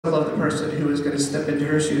I love the person who is going to step into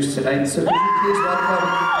her shoes tonight. So could you please welcome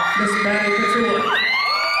Miss Maddie.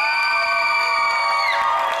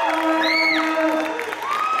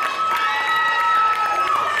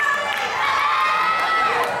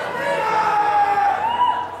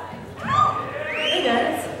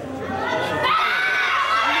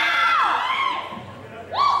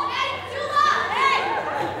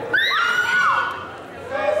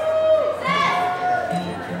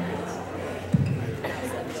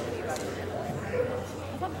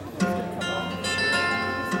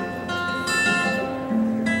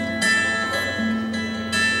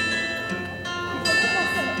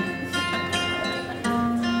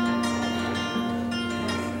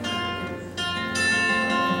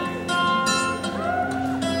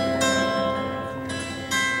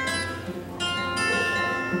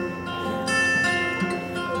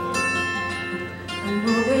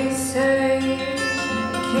 They say you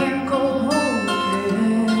can't go home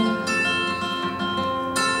again.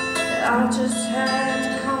 I just had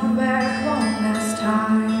to come back one last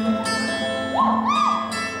time.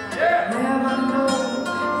 Ma'am, I know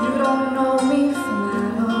you don't know me from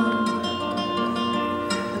Adam,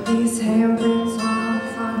 but these handprints on the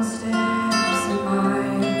front steps of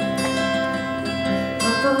mine.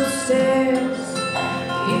 But those stairs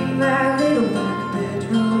in that little back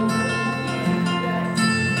bedroom,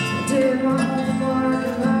 did my homework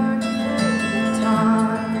and learned every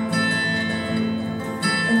time.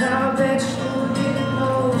 And I bet you didn't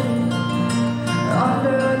know,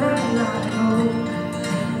 under that light coat,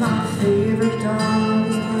 my favorite dog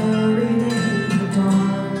is buried in the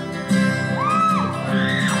dark.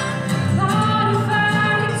 Thought if I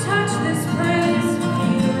could touch this place and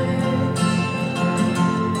feel it,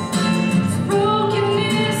 this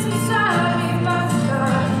brokenness inside me might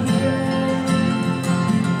start healing.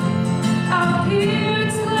 Out here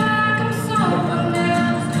it's like I'm someone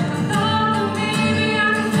else. I thought that maybe I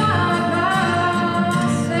could find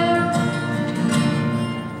myself.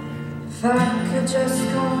 If I could just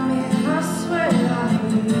come in, I swear I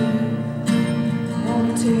would.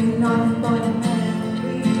 Won't take nothing but a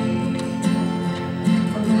memory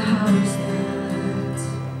from the house that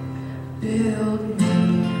built me.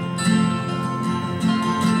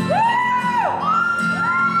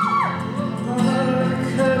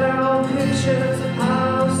 Pictures of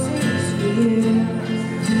houses for years,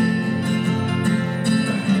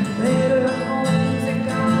 later homes and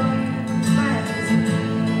gardens,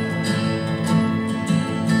 magazines.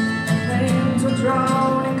 Plans were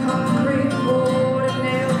drawn in concrete board and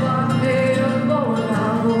nail by nail, board by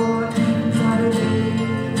board, try to live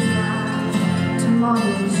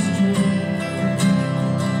tomorrow's street.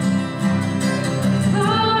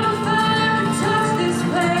 Thought if I could touch this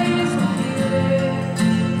place and feel it,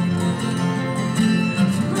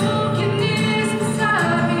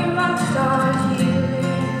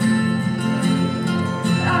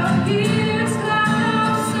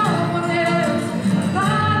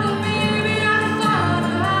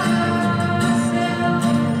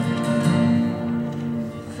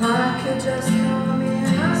 just come in,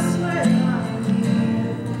 I swear I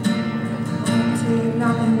will. Won't take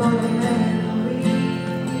nothing but a man.